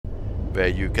where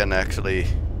you can actually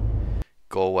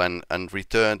go and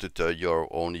return to your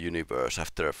own universe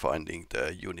after finding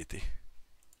the unity.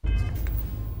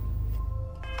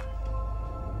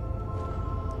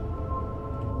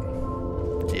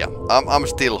 Yeah, I'm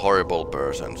still horrible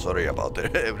person. Sorry about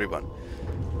it, everyone.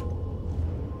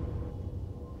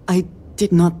 I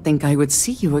did not think I would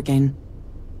see you again.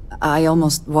 I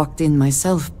almost walked in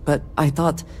myself, but I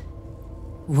thought,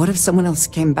 what if someone else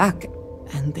came back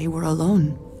and they were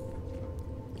alone?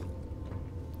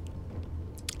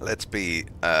 Let's be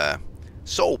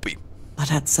soapy.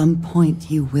 But at some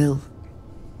point you will.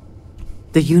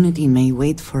 The unity may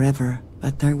wait forever,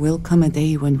 but there will come a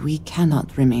day when we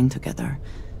cannot remain together,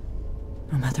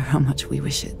 no matter how much we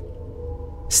wish it.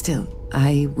 Still,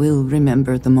 I will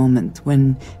remember the moment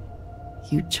when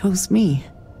you chose me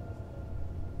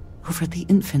over the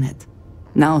infinite.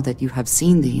 Now that you have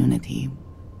seen the unity,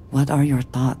 what are your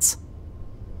thoughts?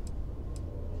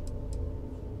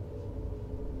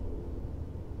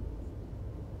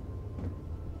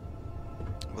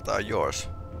 What are yours?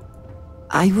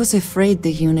 I was afraid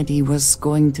the unity was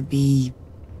going to be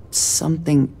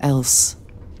something else.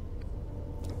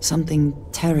 Something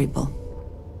terrible.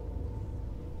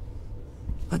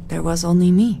 But there was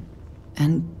only me,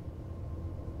 and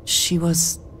she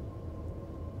was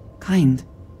kind.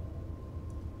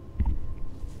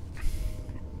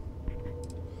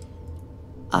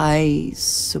 I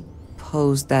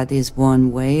suppose that is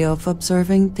one way of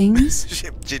observing things.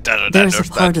 She doesn't There's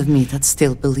understand. a part of me that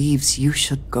still believes you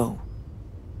should go.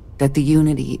 That the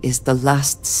unity is the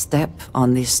last step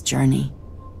on this journey.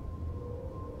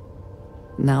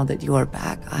 Now that you are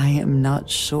back, I am not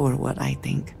sure what I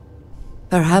think.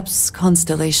 Perhaps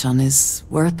Constellation is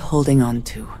worth holding on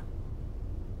to.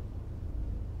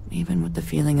 Even with the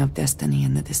feeling of destiny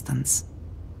in the distance.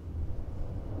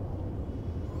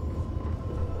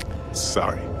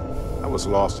 Sorry. I was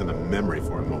lost in a memory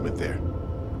for a moment there.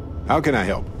 How can I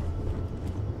help?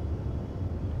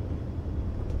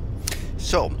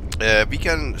 So, we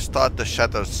can start the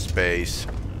shattered space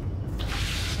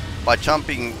by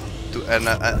jumping to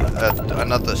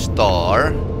another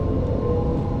star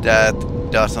that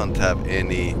doesn't have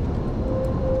any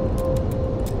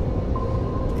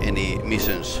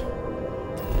missions.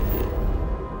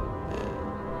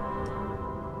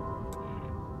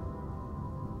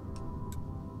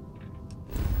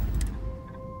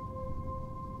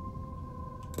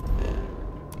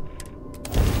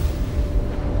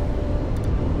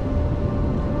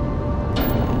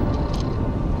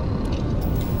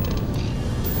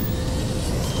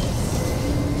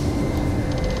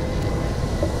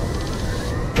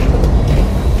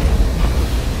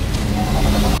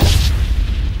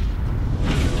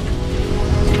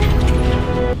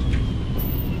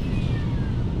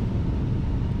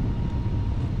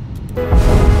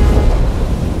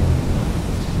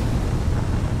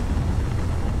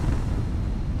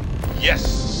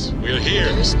 Yes, we're here.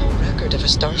 There is no record of a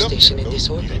star Look station at in those this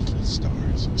orbit. beautiful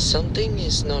stars. Something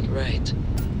is not right. This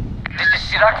is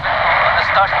Sirac on the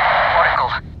Starfield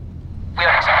Oracle. We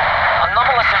are experiencing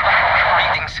anomalous environmental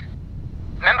readings.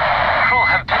 Members of the crew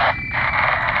have been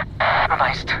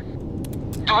compromised.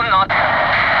 Do not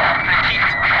repeat.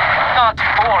 Not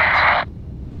board.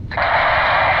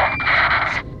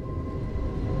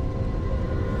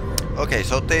 Okay,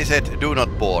 so they said do not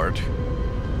board.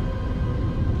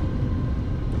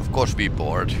 Of course we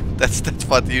board. That's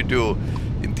what you do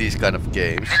in these kind of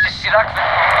games. This is Sirac on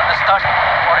the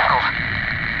Starfield Oracle.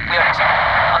 We are experiencing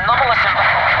anomalous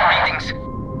environmental readings.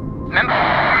 Members of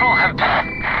the crew have been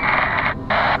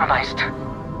compromised.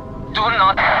 Do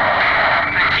not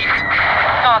repeat.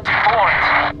 Not board.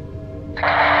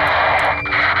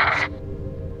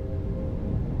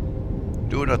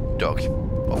 Do not dock.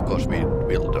 Of course we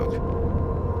will dock.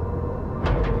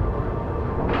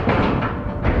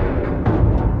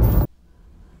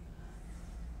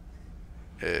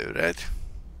 Alright.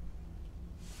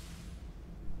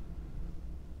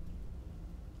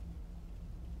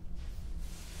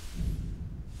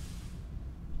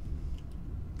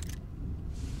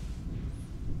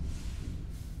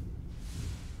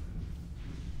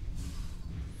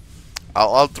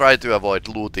 I'll try to avoid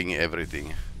looting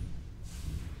everything.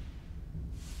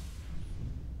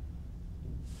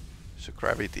 So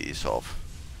gravity is off.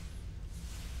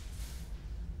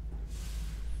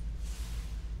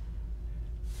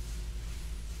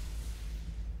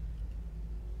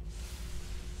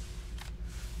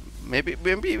 Maybe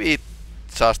we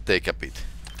just take a bit.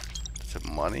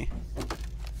 Some money.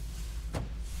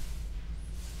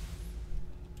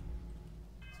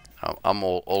 I'm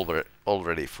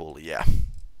already full, yeah.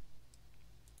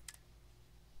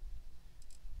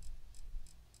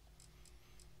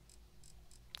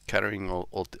 carrying all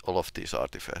of these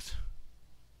artifacts.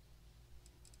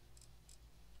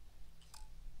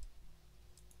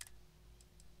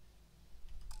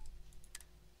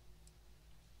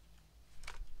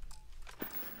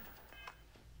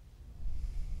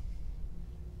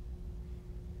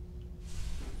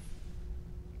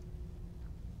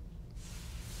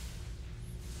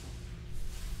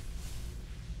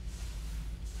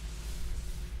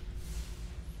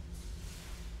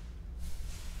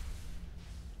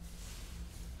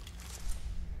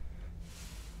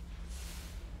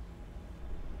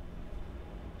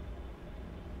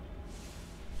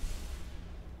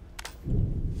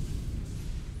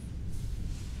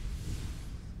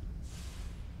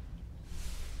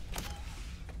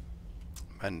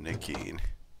 Mannequin.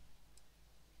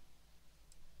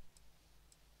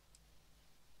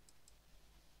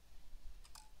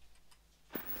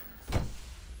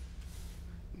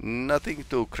 Nothing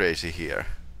too crazy here.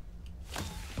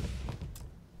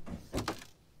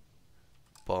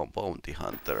 Bounty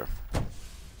hunter.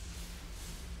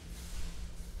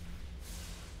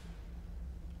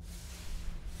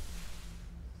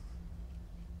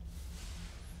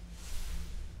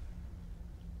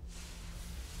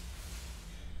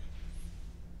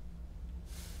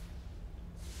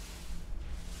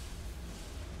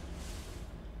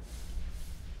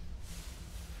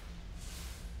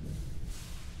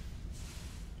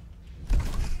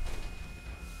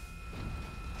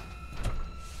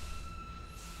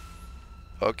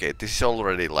 Okay, this is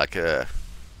already like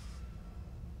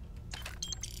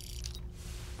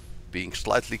being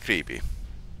slightly creepy.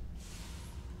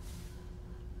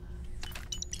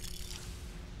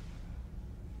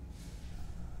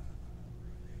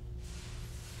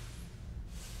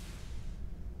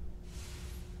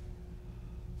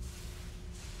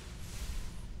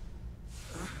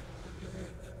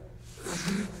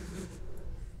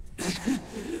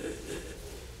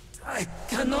 I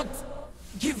cannot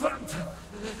give up.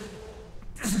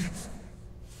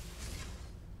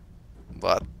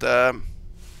 But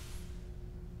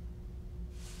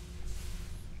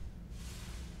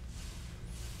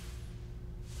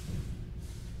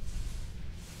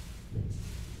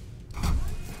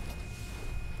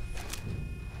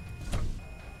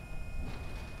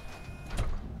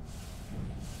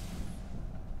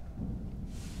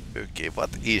okay, what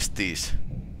is this?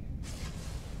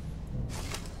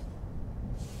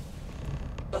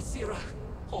 Basira,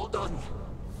 hold on.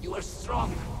 You are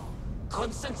strong.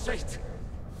 Concentrate.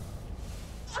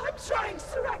 I'm trying,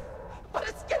 Surak, but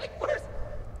it's getting worse.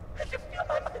 I can feel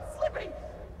my mind slipping.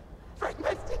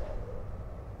 Fragmenting.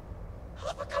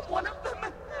 I'll become one of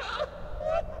them.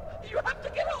 You have to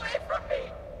get away from me.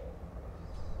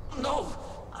 No,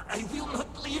 I will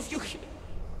not leave you here.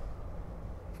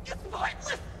 It's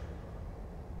pointless.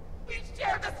 We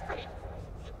share this fate.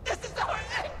 This is our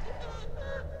end.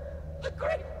 The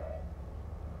great...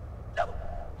 No.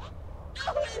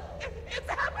 No, it's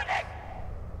happening.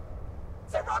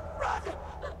 Sarok, run.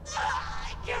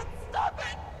 I can't stop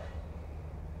it.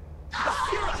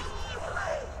 Basira.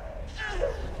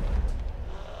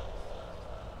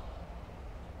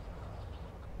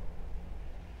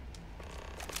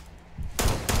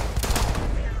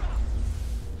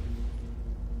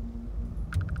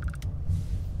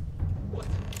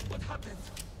 What happened?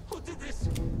 Who did this?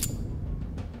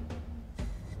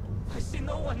 I see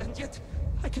no one, and yet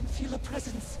I can feel a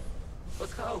presence. But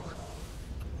how?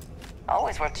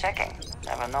 Always worth checking.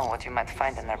 Never know what you might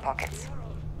find in their pockets.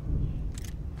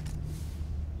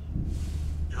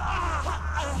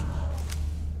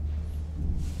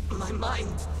 My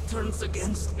mind turns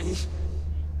against me.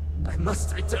 I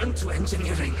must return to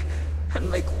engineering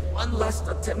and make one last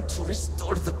attempt to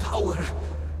restore the power.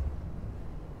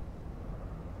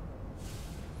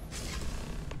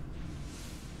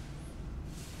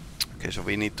 Okay, so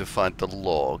we need to find the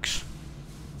logs.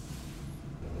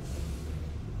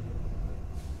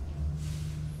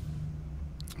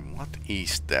 What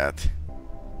is that?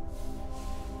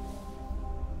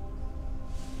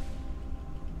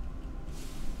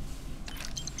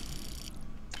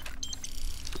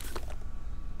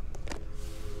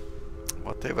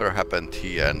 Whatever happened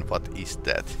here and what is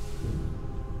that?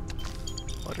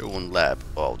 Var'uun lab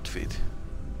outfit.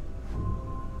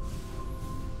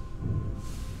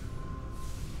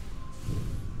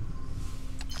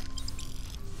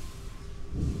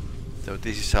 So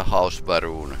this is a house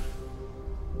Var'uun.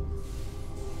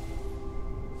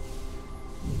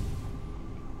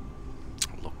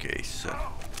 Location.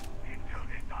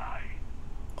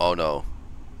 Oh no.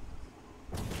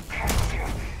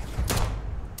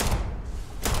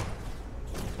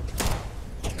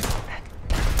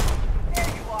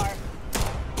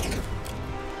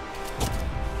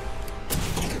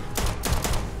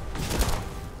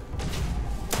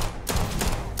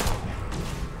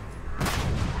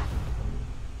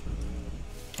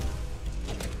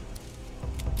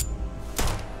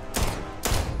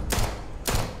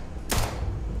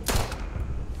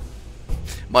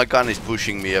 my gun is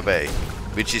pushing me away,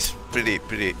 which is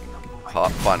pretty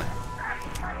fun.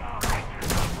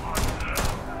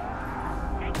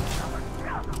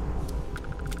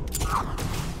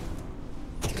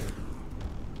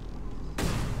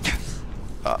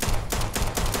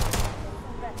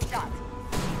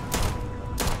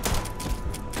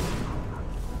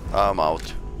 I'm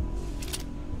out.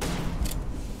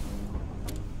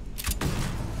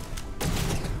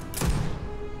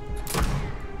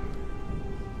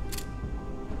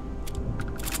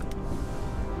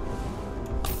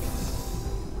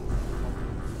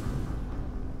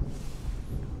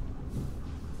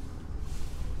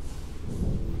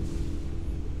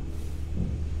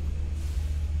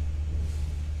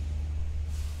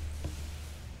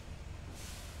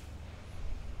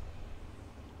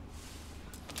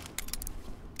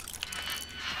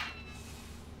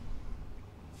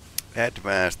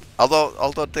 Advanced.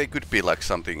 Although they could be like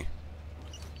something.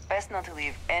 Best not to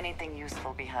leave anything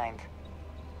useful behind.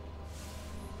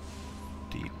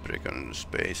 Deep recon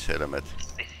space helmet.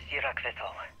 This is Iraq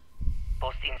Vettel.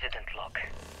 Post-incident log.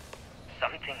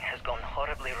 Something has gone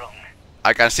horribly wrong.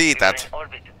 I can see We that. are in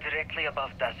orbit directly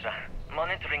above Dazra,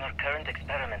 monitoring our current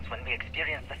experiments when we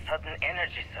experienced a sudden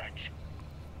energy surge.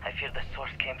 I fear the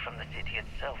source came from the city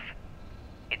itself.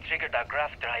 It triggered our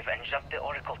Grav drive and jumped the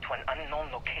Oracle to an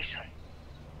unknown location.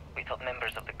 We thought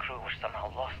members of the crew were somehow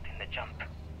lost in the jump.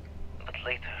 But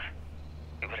later,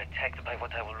 we were attacked by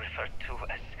what I will refer to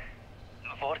as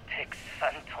vortex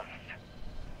phantoms.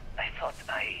 I thought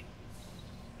I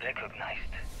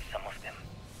recognized some of them.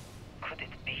 Could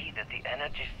it be that the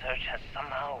energy surge has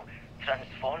somehow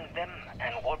transformed them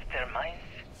and warped their minds?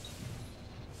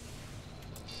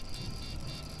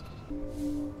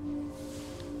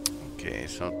 Okay,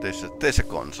 so there's a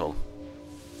console.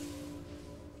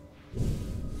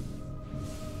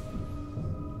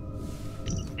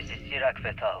 This is Iraq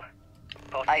Vettel.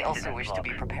 I also wish to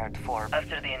be prepared for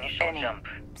After the initial any jump,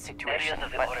 situation, areas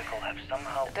of the but Oracle have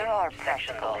somehow there been are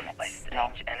sectioned practical off by limits,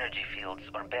 no? strange energy fields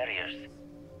or barriers.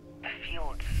 The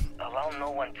fields allow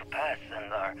no one to pass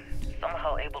and are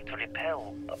somehow able to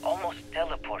repel, almost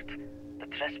teleport, the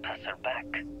trespasser back.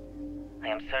 I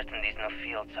am certain these new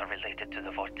fields are related to the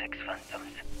vortex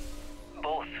phantoms.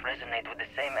 Both resonate with the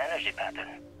same energy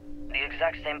pattern. The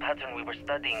exact same pattern we were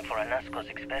studying for Anasco's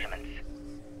experiments.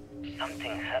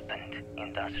 Something happened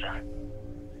in Dazra.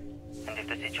 And if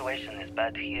the situation is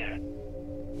bad here,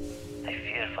 I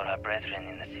fear for our brethren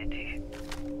in the city.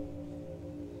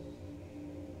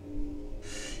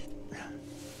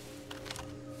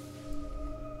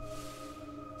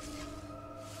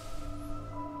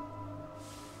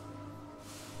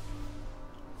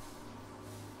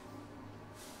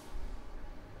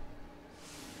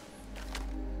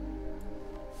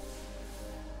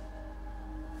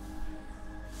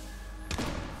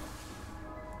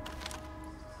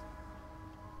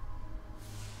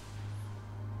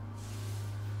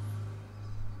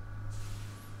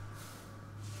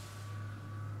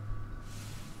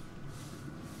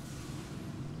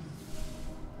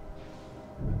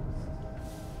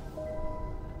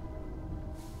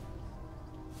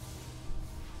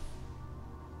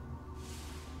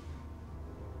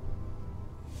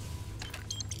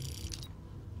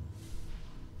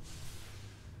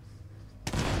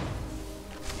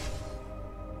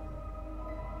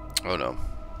 Oh no.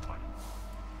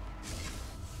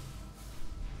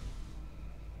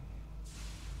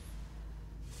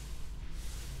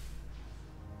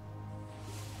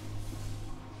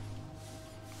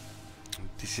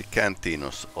 This is canteen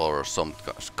or some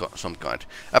kind.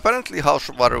 Apparently House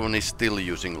Var'uun is still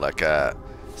using like a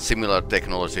similar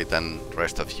technology than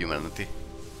rest of humanity.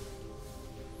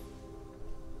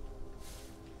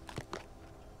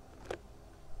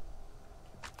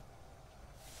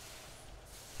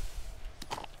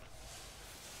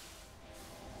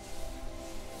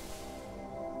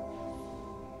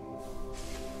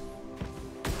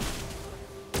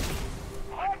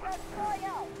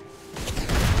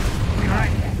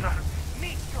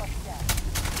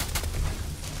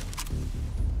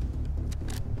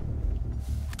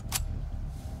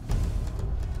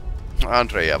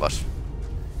 Andrea was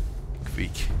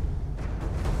quick.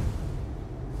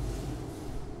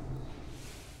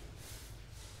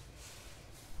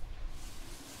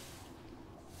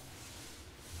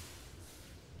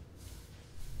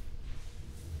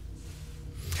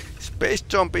 Space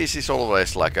zombies is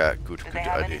always like a good do they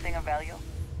have idea. anything of value?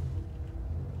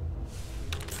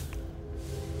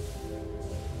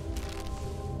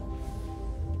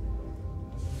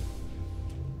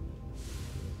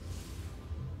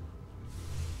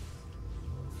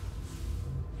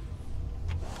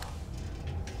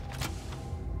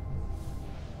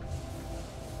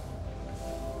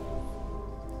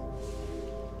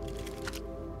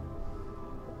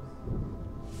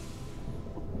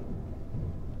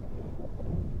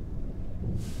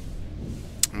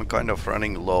 I'm kind of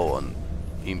running low on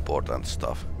important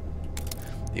stuff.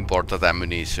 Important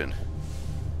ammunition.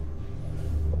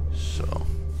 So...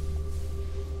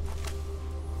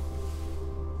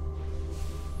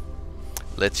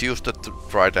 let's use the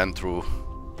trident through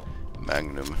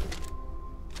Magnum.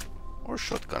 Or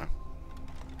shotgun.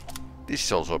 This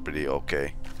is also pretty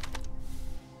okay.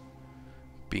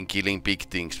 Been killing big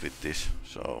things with this,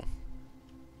 so...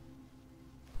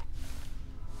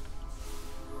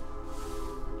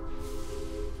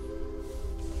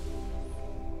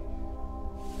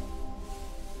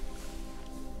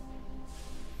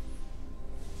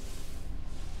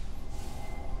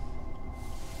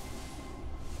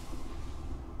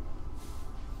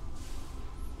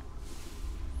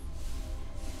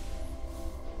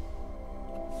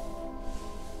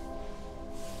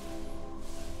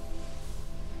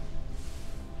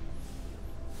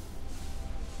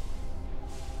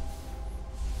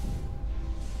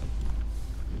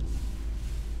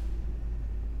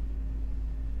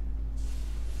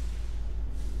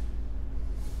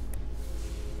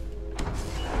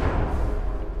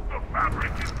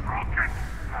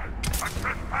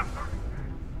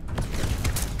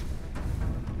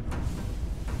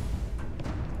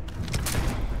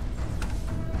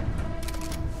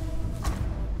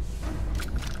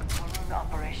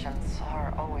 Operations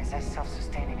are always as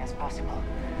self-sustaining as possible.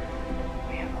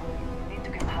 We need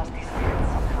to get past these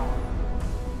limits somehow.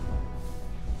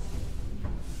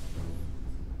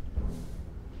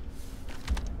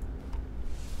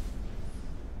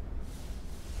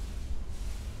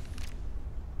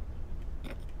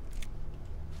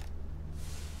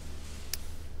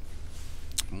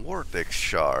 Vortex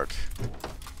shard.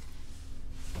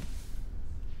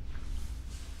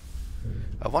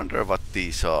 I wonder what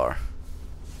these are.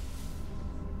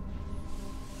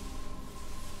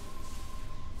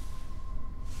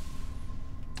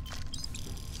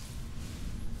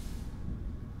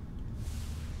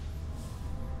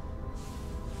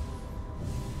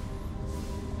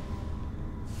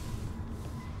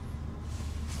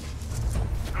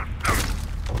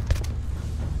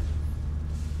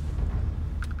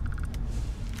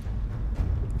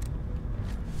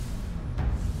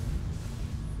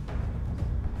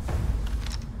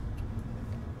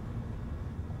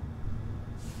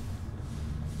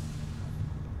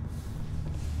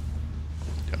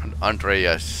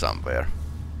 Andrea is somewhere.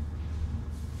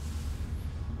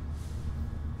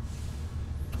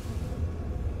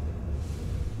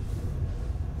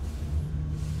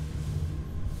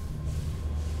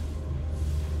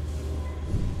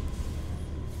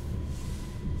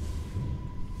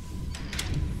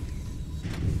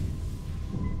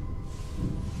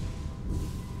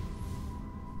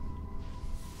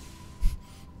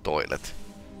 Toilet.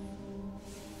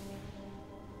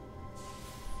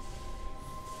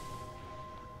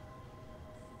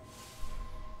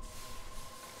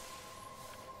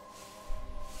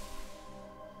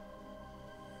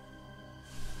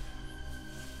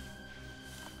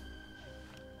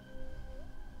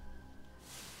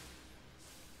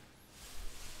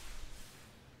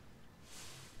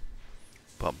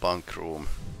 Bunk room.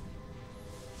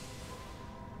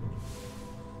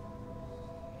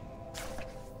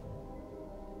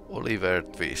 Oliver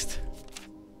Twist.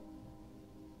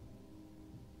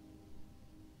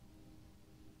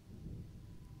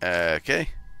 Okay.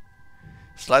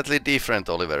 Slightly different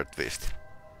Oliver Twist.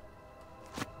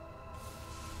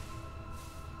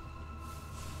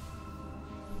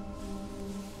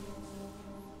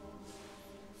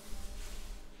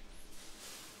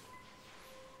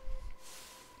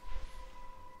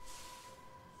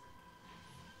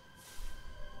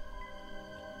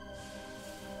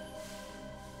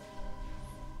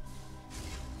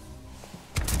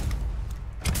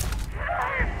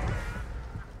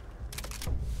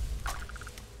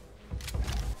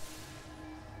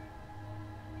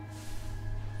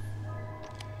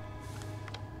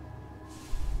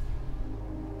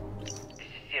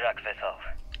 Vessel.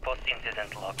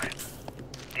 Post-incident log.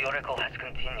 The Oracle has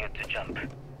continued to jump.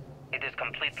 It is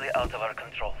completely out of our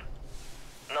control.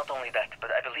 Not only that, but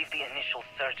I believe the initial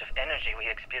surge of energy we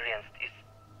experienced is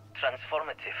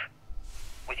transformative.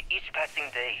 With each passing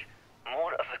day,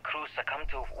 more of the crew succumb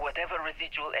to whatever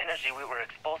residual energy we were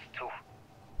exposed to.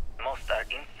 Most are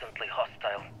instantly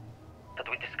hostile, but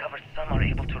we discovered some are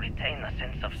able to retain a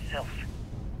sense of self.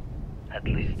 At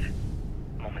least,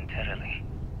 momentarily.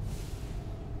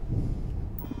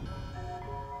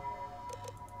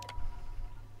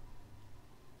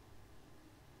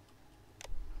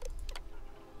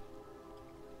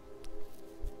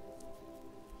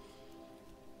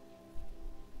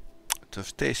 The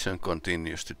station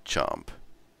continues to jump.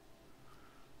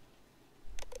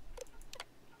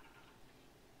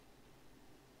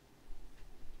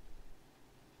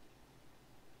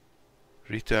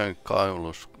 Return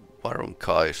Kailus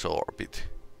Var'uun'kai's orbit.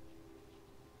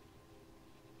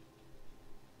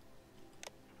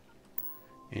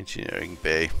 Engineering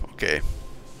bay, okay.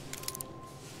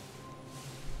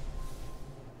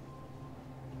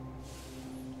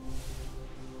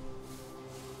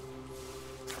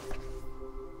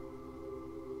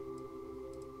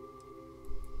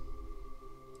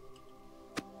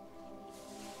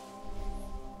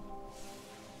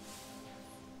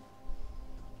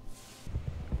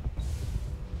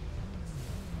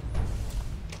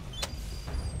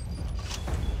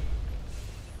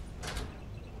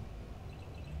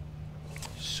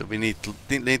 So we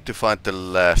need to find the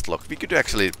last lock. We could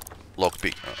actually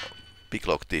pick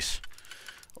lock this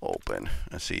open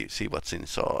and see what's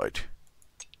inside.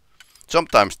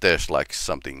 Sometimes there's like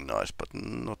something nice, but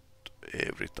not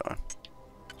every time.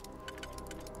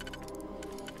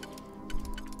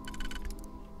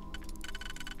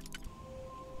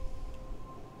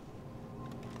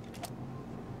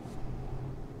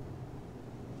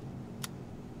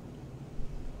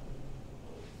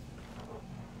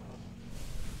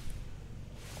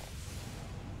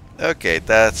 Okay,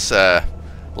 that's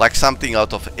like something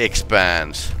out of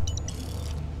Expanse.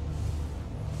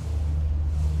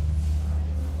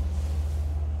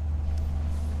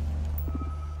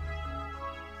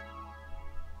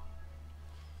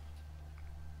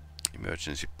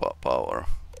 Emergency power.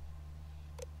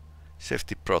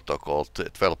 Safety protocol to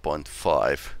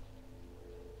 12.5.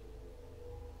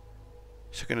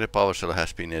 Secondary power cell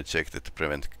has been ejected to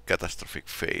prevent catastrophic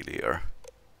failure.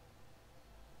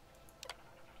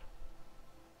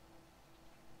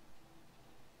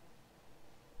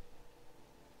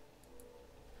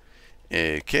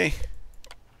 Okay.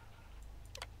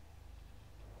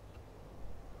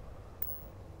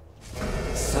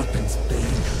 Serpent's Bane.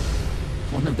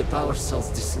 One of the power cells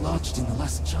dislodged in the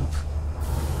last jump.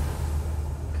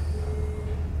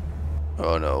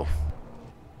 Oh no.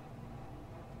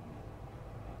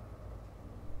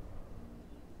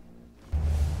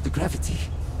 The gravity.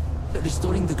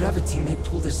 Restoring the gravity may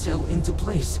pull the cell into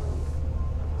place.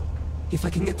 If I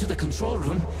can get to the control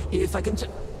room, if I can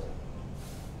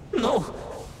No!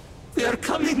 They are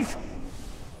coming!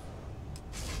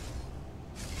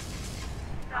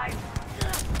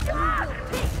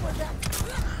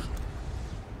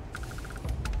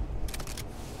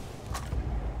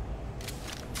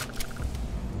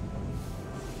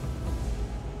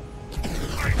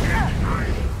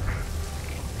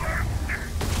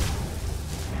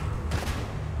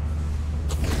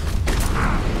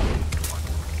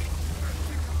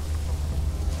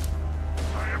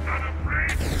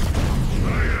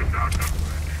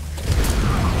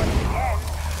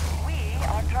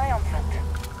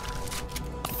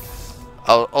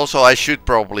 Also, I should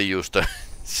probably use the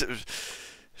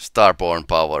Starborn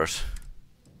powers.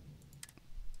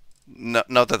 No,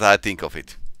 now that I think of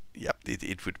it, yep,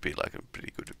 it would be like a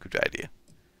pretty good idea.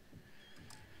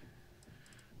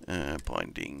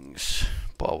 Bindings,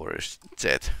 powers,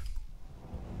 Z.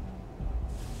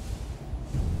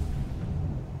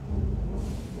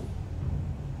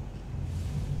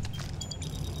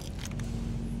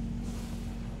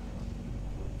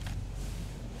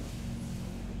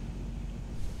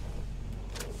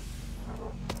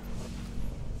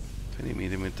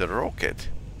 Meet the rocket.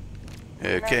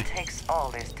 Okay. That takes all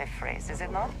this to phrase, is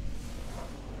it not?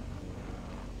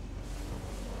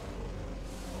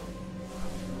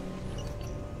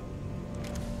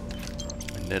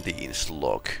 Nadine's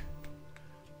log.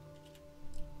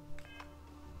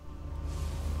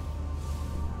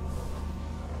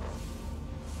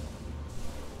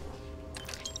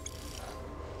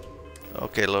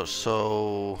 Okay,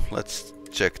 so let's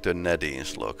check the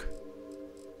Nadine's log.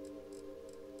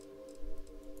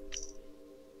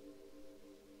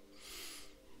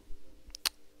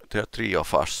 There are 3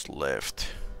 of us left.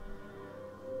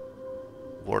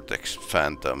 Vortex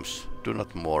Phantoms, do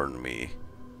not mourn me.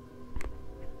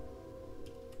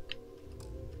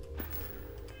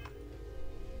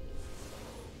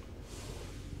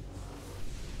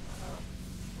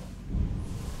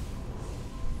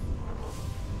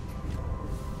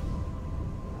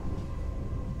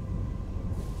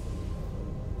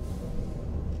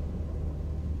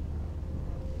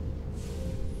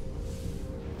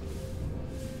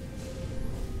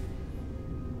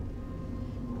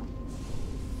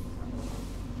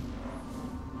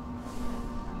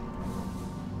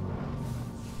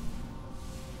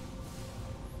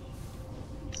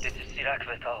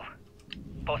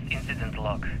 Post-incident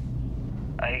log.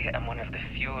 I am one of the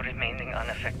few remaining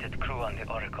unaffected crew on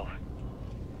the Oracle.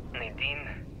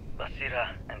 Nadine,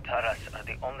 Basira, and Taras are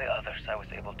the only others I was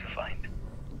able to find.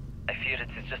 I fear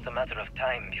it's just a matter of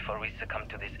time before we succumb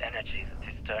to this energy that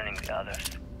is turning the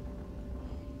others.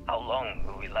 How long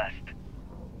will we last?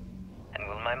 And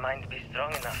will my mind be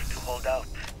strong enough to hold out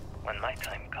when my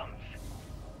time comes?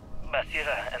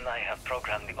 Basira and I have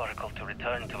programmed the Oracle to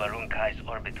return to Var'uun'kai's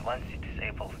orbit once it is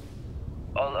able.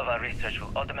 All of our research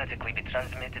will automatically be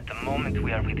transmitted the moment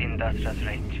we are within Dazra's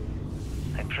range.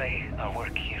 I pray our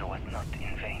work here was not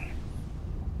in vain.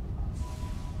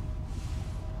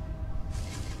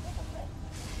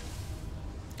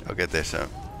 Okay, there's a...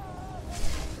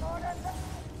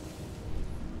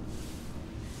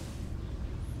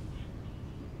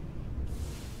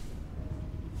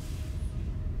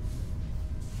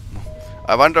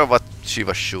 I wonder what she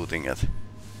was shooting at.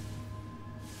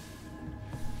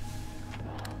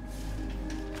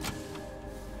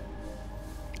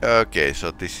 Okay,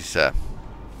 so this is a...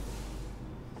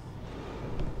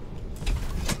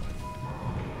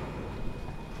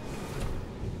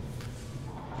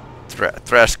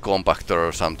 trash compactor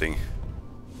or something.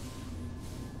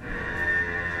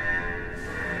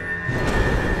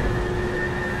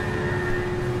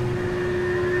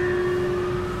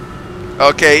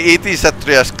 Okay, it is a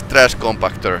trash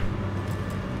compactor.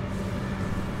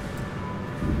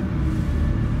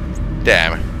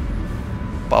 Damn.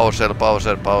 Power cell, power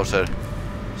cell, power cell.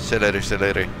 Celery,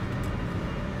 celery.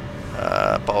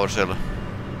 Power cell.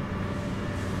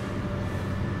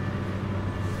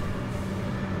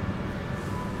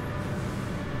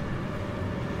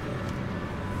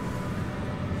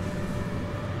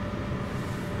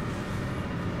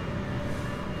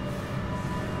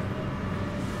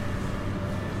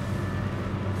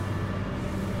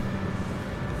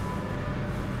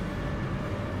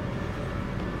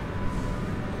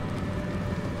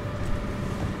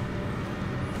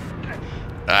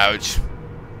 Ouch.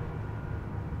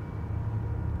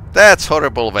 That's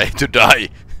horrible way to die,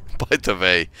 by the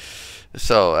way.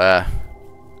 So,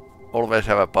 always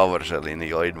have a power cell in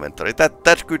your inventory.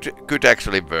 That could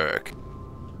actually work.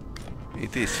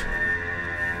 It is.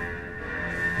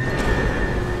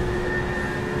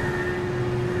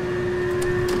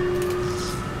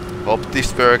 Hope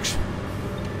this works.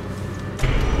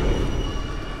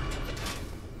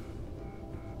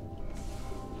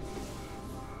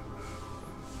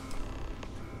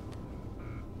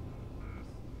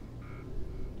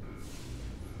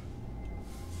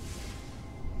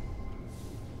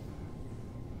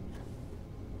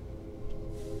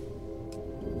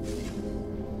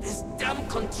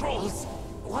 Controls!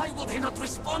 Why will they not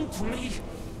respond to me?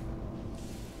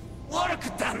 Work,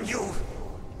 damn you!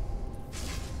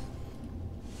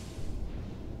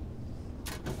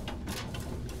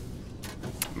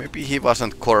 Maybe he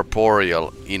wasn't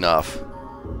corporeal enough.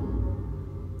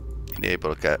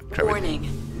 Enable gravity.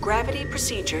 Warning. Gravity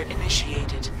procedure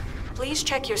initiated. Please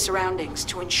check your surroundings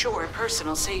to ensure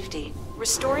personal safety.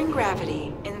 Restoring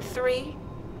gravity in 3,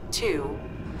 2,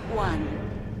 1.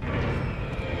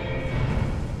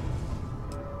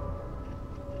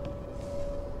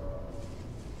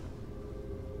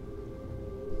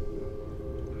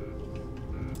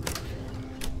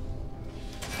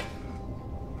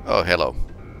 Oh, hello.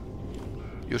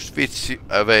 You switch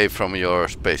away from your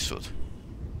spacesuit.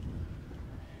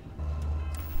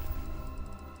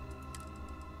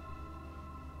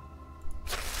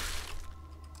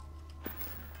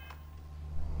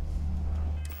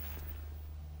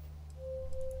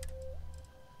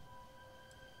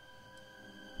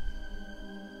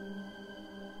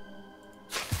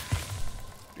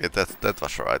 Yeah, that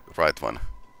was right one.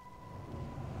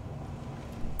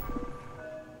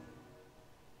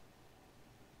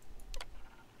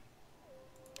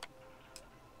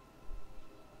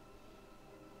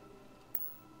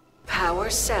 Power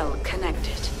cell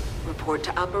connected. Report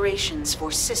to operations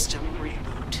for system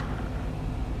reboot.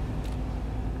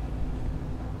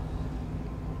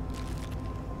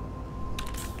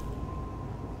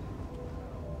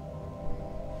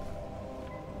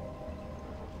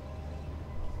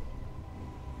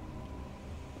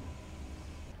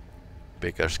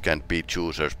 Beggars can't be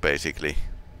choosers, basically.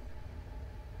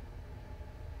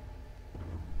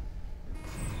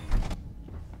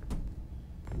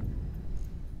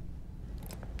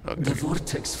 Okay. The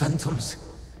vortex phantoms.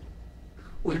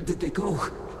 Where did they go?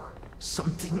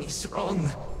 Something is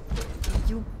wrong.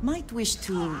 You might wish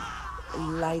to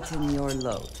lighten your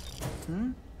load.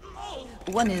 Hmm?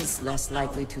 One is less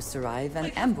likely to survive an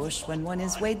ambush when one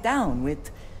is weighed down with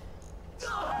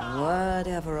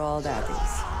whatever all that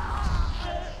is.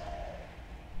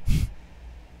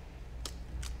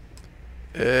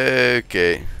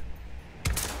 Okay.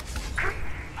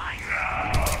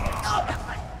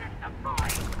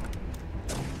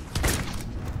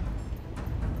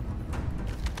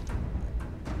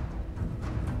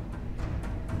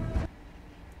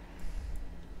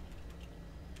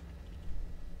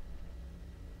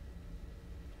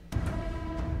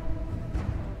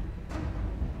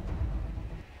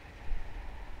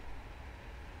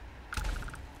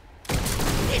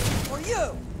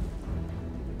 you!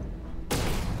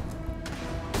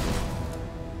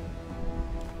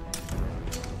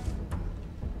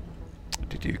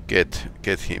 Did you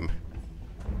get him?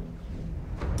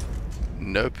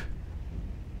 Nope.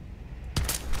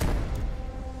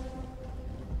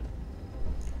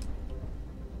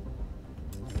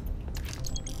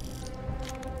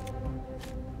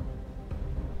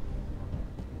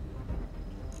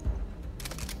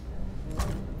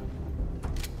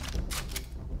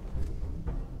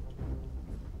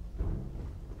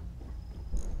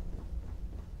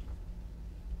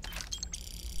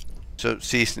 So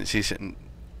she's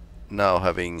now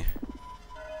having...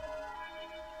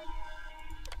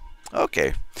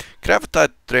 Okay.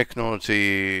 Graphite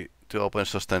technology to open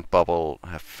sustained bubble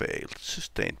have failed.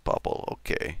 Sustained bubble,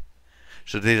 okay.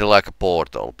 So this is like a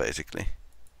portal, basically.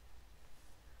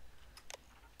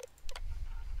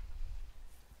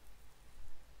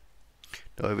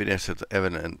 No evidence that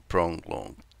even a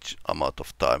prolonged amount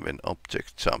of time when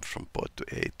object jumps from point to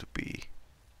A to B.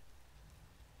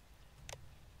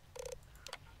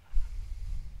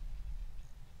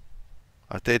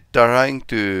 Are they trying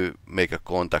to make a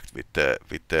contact with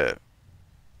the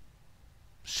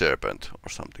serpent or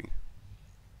something?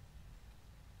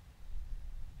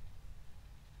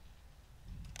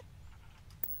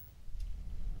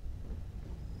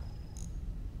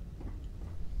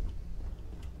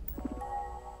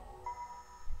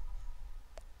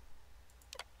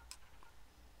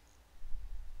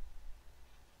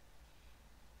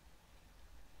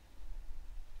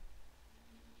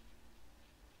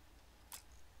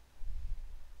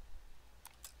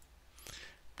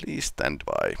 Please stand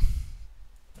by.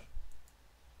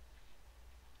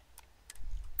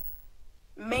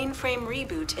 Mainframe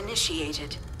reboot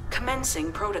initiated.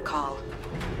 Commencing protocol.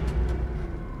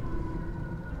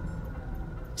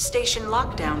 Station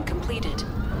lockdown completed.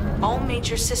 All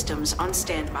major systems on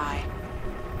standby.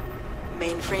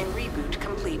 Mainframe reboot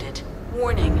completed.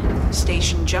 Warning.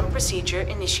 Station jump procedure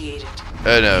initiated.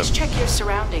 Oh no. Please check your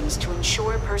surroundings to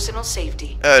ensure personal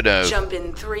safety. Oh no. Jump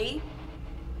in 3,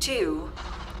 2,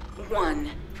 1.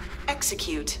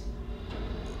 Execute.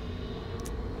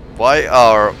 Why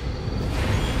are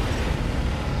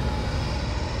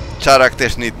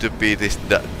characters need to be this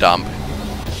dumb?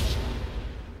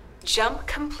 Jump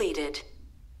completed.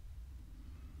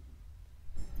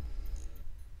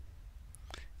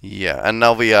 Yeah, and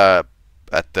now we are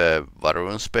at the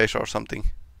Var'uun space or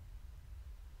something.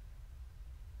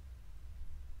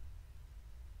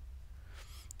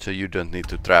 So you don't need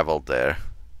to travel there,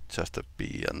 just to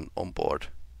be on board.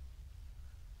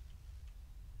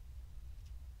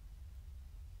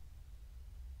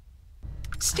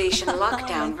 Station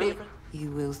lockdown.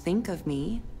 You will think of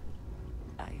me,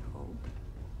 I hope.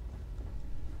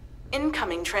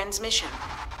 Incoming transmission.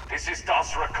 This is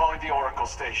Dazra calling the Oracle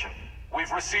station.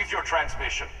 We've received your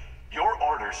transmission. Your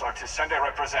orders are to send a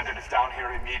representative down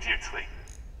here immediately.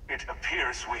 It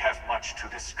appears we have much to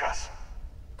discuss.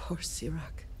 Poor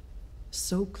Sirak.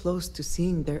 So close to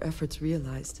seeing their efforts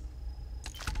realized.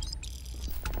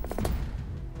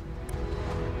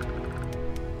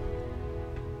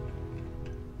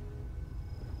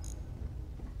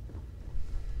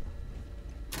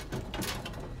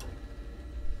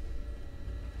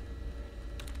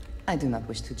 I do not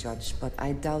wish to judge, but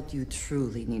I doubt you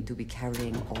truly need to be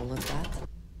carrying all of that.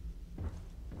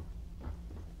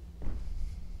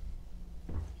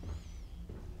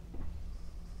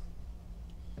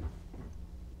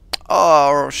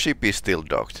 Our ship is still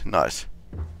docked. Nice.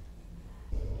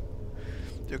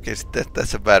 Okay,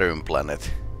 that's a Var'uun planet.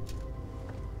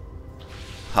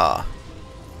 Ha.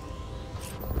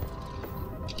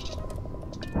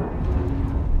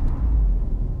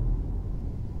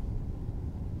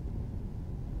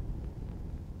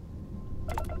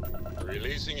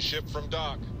 Releasing ship from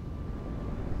dock.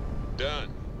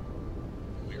 Done.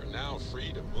 We are now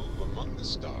free to move among the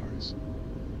stars.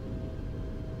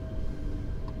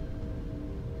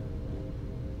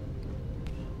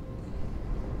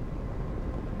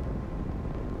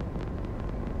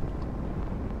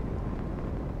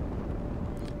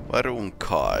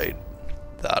 Var'uun'kai,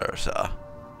 Dazra.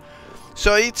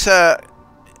 So it's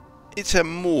a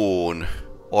moon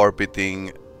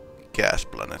orbiting gas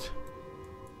planet.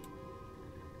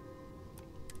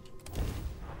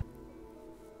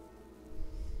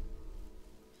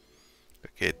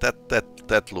 Okay,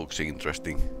 that looks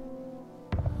interesting.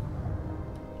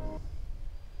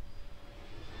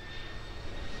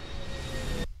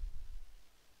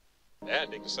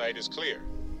 Landing site is clear.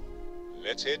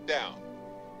 Let's head down.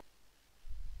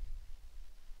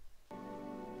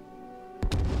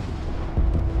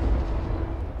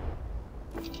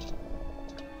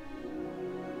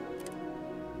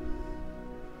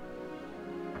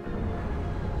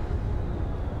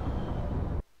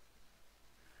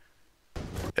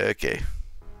 Okay.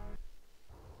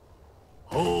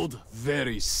 Hold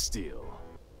very still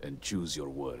and choose your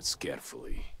words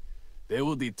carefully. They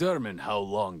will determine how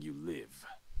long you live.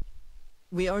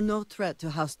 We are no threat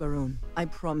to House Var'uun, I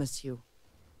promise you.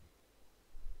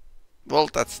 Well,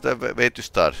 that's the way to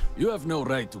start. You have no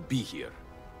right to be here.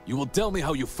 You will tell me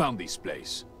how you found this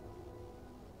place.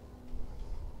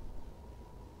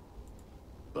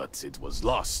 But it was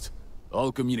lost.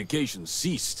 All communication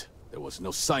ceased. There was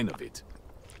no sign of it.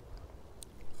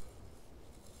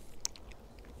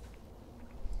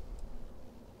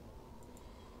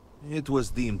 It was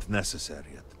deemed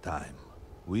necessary at the time.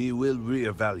 We will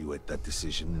re-evaluate that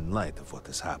decision in light of what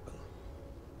has happened.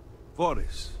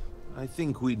 Forrest, I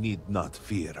think we need not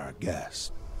fear our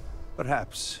guest.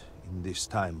 Perhaps, in this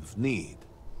time of need,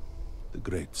 the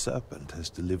Great Serpent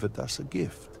has delivered us a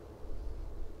gift.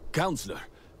 Counselor,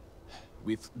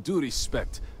 with due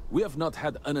respect, we have not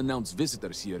had unannounced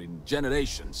visitors here in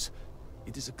generations.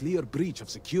 It is a clear breach of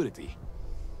security.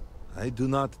 I do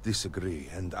not disagree,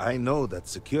 and I know that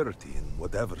security, in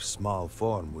whatever small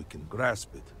form we can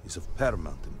grasp it, is of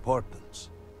paramount importance.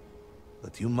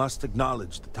 But you must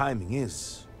acknowledge the timing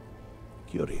is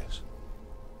curious.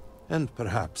 And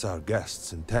perhaps our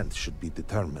guest's intent should be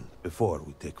determined before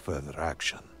we take further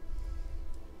action.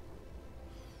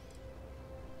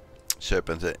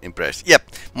 Serpent impressed.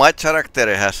 Yep, my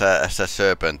character has a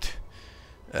serpent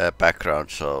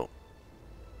background, so...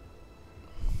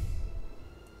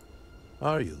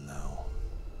 Are you now?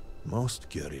 Most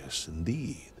curious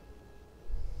indeed.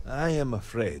 I am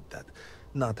afraid that,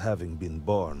 not having been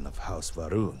born of House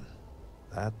Var'uun,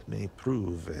 that may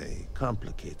prove a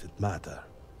complicated matter.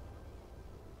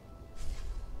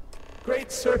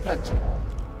 Great Serpent!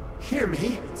 Hear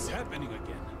me? It's happening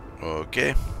again.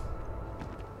 Okay.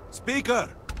 Speaker,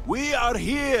 we are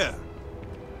here!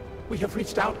 We have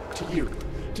reached out to you,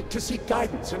 to seek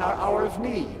guidance in our hour of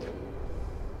need.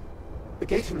 The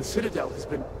gate in the Citadel has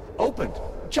been opened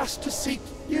just to seek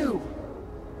you.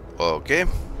 Okay.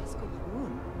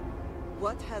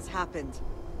 What has happened?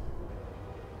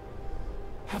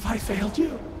 Have I failed you?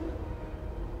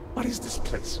 What is this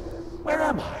place? Where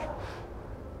am I?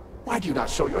 Why do you not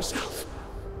show yourself?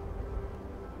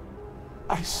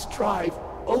 I strive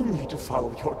only to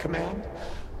follow your command.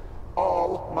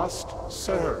 All must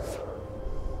serve.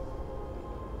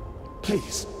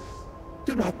 Please,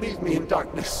 do not leave me in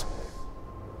darkness.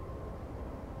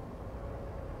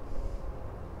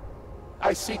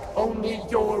 I seek only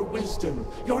your wisdom,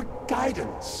 your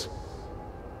guidance.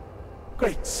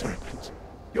 Great Serpent,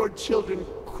 your children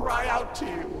cry out to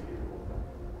you.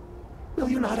 Will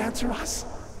you not answer us?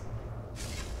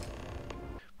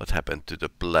 What happened to the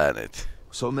planet?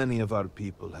 So many of our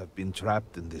people have been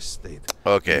trapped in this state.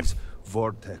 Okay. These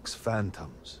vortex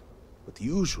phantoms. But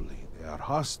usually they are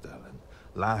hostile and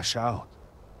lash out.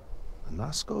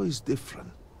 Nasco is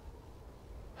different.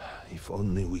 If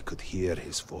only we could hear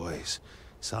his voice.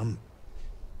 Some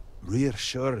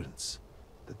reassurance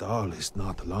that all is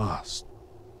not lost.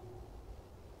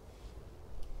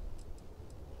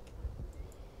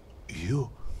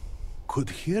 You could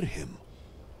hear him.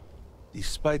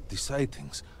 Despite the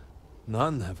sightings,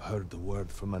 none have heard the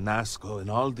word from Nasco in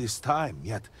all this time,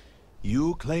 yet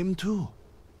you claim to.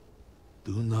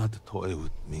 Do not toy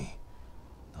with me.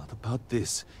 Not about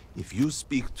this. If you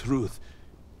speak truth,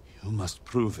 you must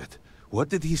prove it. What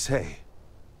did he say?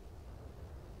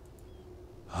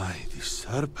 The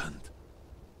Serpent.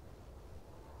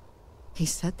 He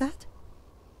said that?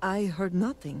 I heard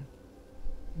nothing.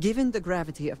 Given the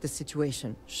gravity of the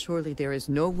situation, surely there is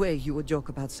no way you would joke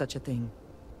about such a thing.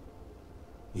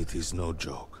 It is no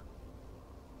joke.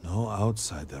 No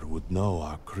outsider would know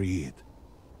our creed.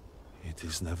 It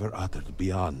is never uttered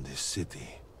beyond this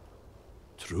city.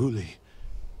 Truly,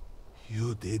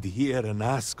 you did hear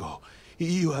Nasco.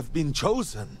 You have been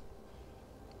chosen.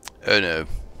 Oh no.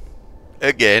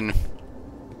 Again.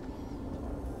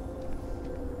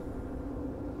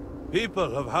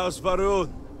 People of House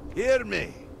Var'uun, hear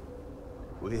me.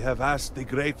 We have asked the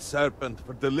Great Serpent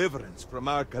for deliverance from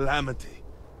our calamity,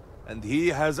 and he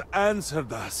has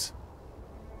answered us.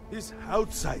 This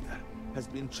outsider has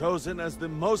been chosen as the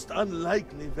most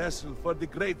unlikely vessel for the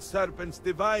Great Serpent's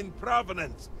divine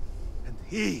providence, and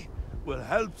he will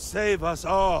help save us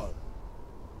all.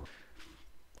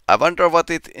 I wonder what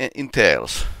it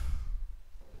entails.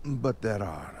 But there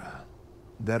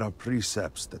are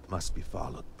precepts that must be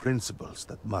followed, principles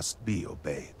that must be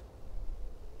obeyed.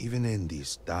 Even in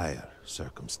these dire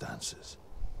circumstances,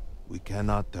 we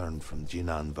cannot turn from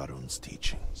Jinan Var'uun's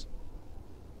teachings.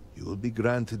 You will be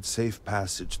granted safe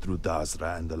passage through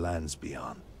Dazra and the lands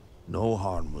beyond. No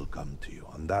harm will come to you.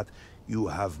 On that, you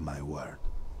have my word.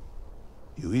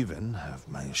 You even have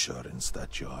my assurance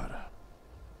that your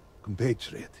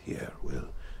compatriot here will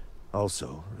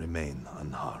also remain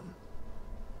unharmed.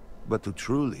 But to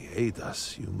truly aid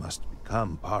us, you must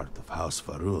become part of House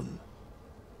Var'uun.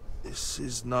 This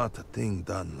is not a thing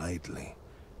done lightly,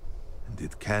 and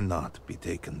it cannot be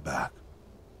taken back.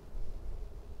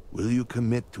 Will you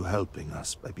commit to helping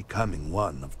us by becoming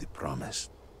one of the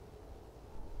promised?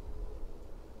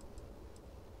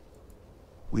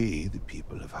 We, the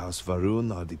people of House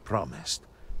Var'uun, are the promised.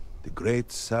 The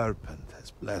Great Serpent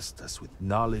has blessed us with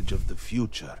knowledge of the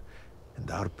future and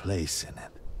our place in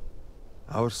it.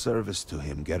 Our service to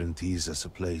him guarantees us a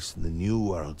place in the new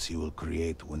worlds he will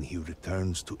create when he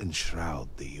returns to enshroud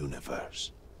the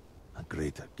universe. A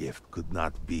greater gift could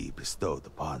not be bestowed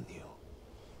upon you.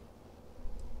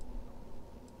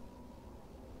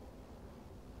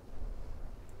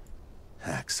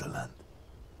 Excellent.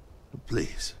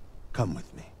 Please, come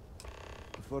with me.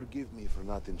 Forgive me for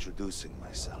not introducing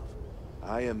myself.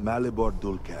 I am Malibor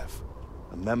Dulkev,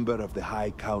 a member of the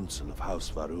High Council of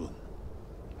House Var'uun.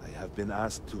 I have been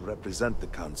asked to represent the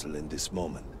Council in this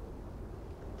moment.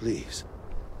 Please,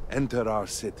 enter our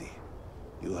city.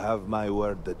 You have my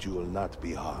word that you will not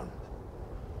be harmed.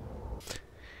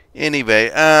 Anyway,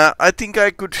 I think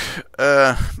I could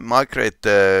migrate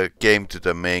the game to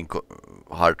the main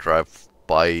hard drive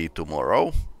by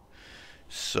tomorrow.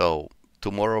 So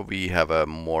tomorrow we have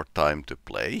more time to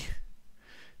play.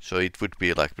 So it would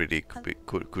be like pretty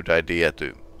good idea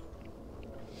to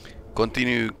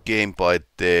continue game by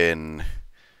then.